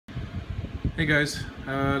Hey guys,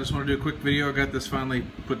 I just want to do a quick video. I got this finally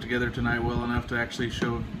put together tonight well enough to actually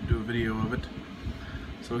do a video of it.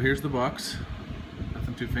 So here's the box,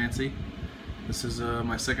 nothing too fancy. This is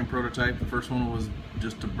my second prototype. The first one was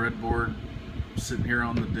just a breadboard sitting here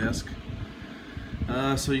on the desk.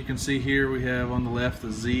 So you can see here we have on the left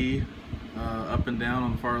the Z up and down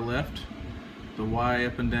on the far left, the Y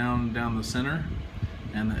up and down the center,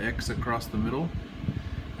 and the X across the middle.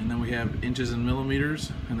 And then we have inches and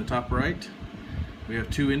millimeters in the top right. We have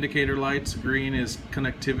two indicator lights. Green is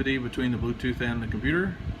connectivity between the Bluetooth and the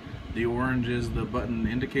computer. The orange is the button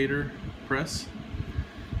indicator press.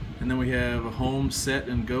 And then we have a home, set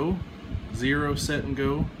and go, 0 set and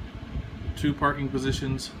go, 2 parking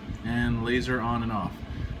positions, and laser on and off.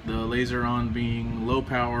 The laser on being low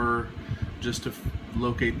power, just to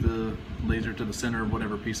locate the laser to the center of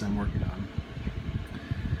whatever piece I'm working on.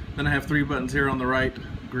 Then I have 3 buttons here on the right,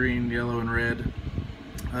 green, yellow, and red.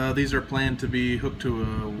 These are planned to be hooked to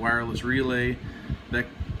a wireless relay that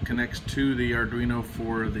connects to the Arduino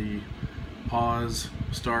for the pause,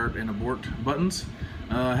 start, and abort buttons.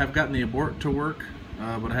 I have gotten the abort to work,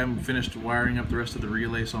 but I haven't finished wiring up the rest of the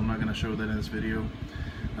relay, so I'm not going to show that in this video.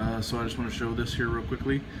 So I just want to show this here real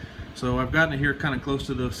quickly. So I've gotten it here kind of close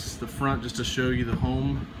to the front just to show you the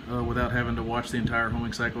home without having to watch the entire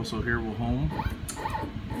homing cycle. So here we'll home.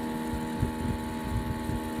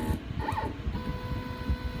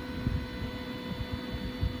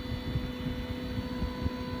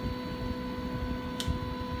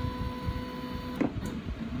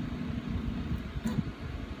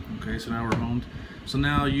 Okay, so now we're homed. So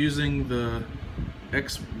now using the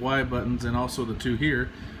X, Y buttons and also the 2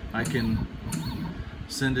 here, I can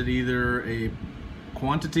send it either a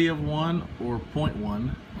quantity of 1 or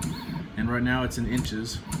 0.1, and right now it's in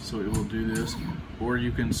inches, so it will do this. Or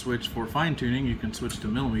you can switch for fine tuning, you can switch to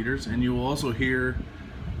millimeters, and you will also hear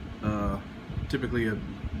typically a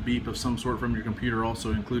beep of some sort from your computer,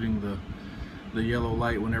 also including the yellow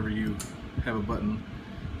light whenever you have a button,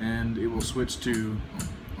 and it will switch to,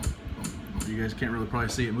 you guys can't really probably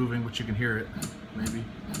see it moving, but you can hear it maybe.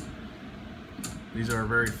 These are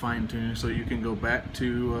very fine tuned, so you can go back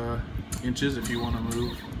to inches if you want to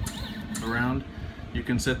move around. You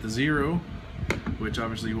can set the 0, which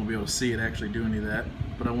obviously you won't be able to see it actually do any of that,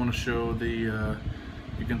 but I want to show the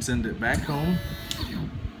you can send it back home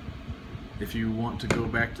if you want to go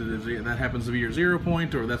back to that happens to be your 0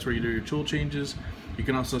 point, or that's where you do your tool changes. You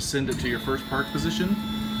can also send it to your first park position.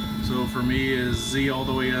 So for me is Z all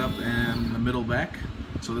the way up and the middle back.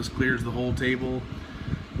 So this clears the whole table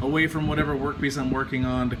away from whatever workpiece I'm working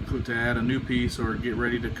on to add a new piece or get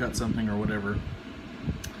ready to cut something or whatever.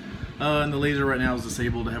 And the laser right now is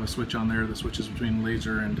disabled. I have a switch on there that switches between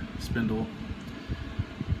laser and spindle.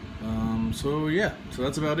 So yeah, so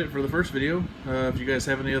that's about it for the first video. If you guys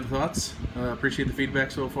have any other thoughts, appreciate the feedback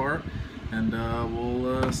so far, and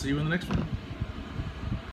we'll see you in the next one.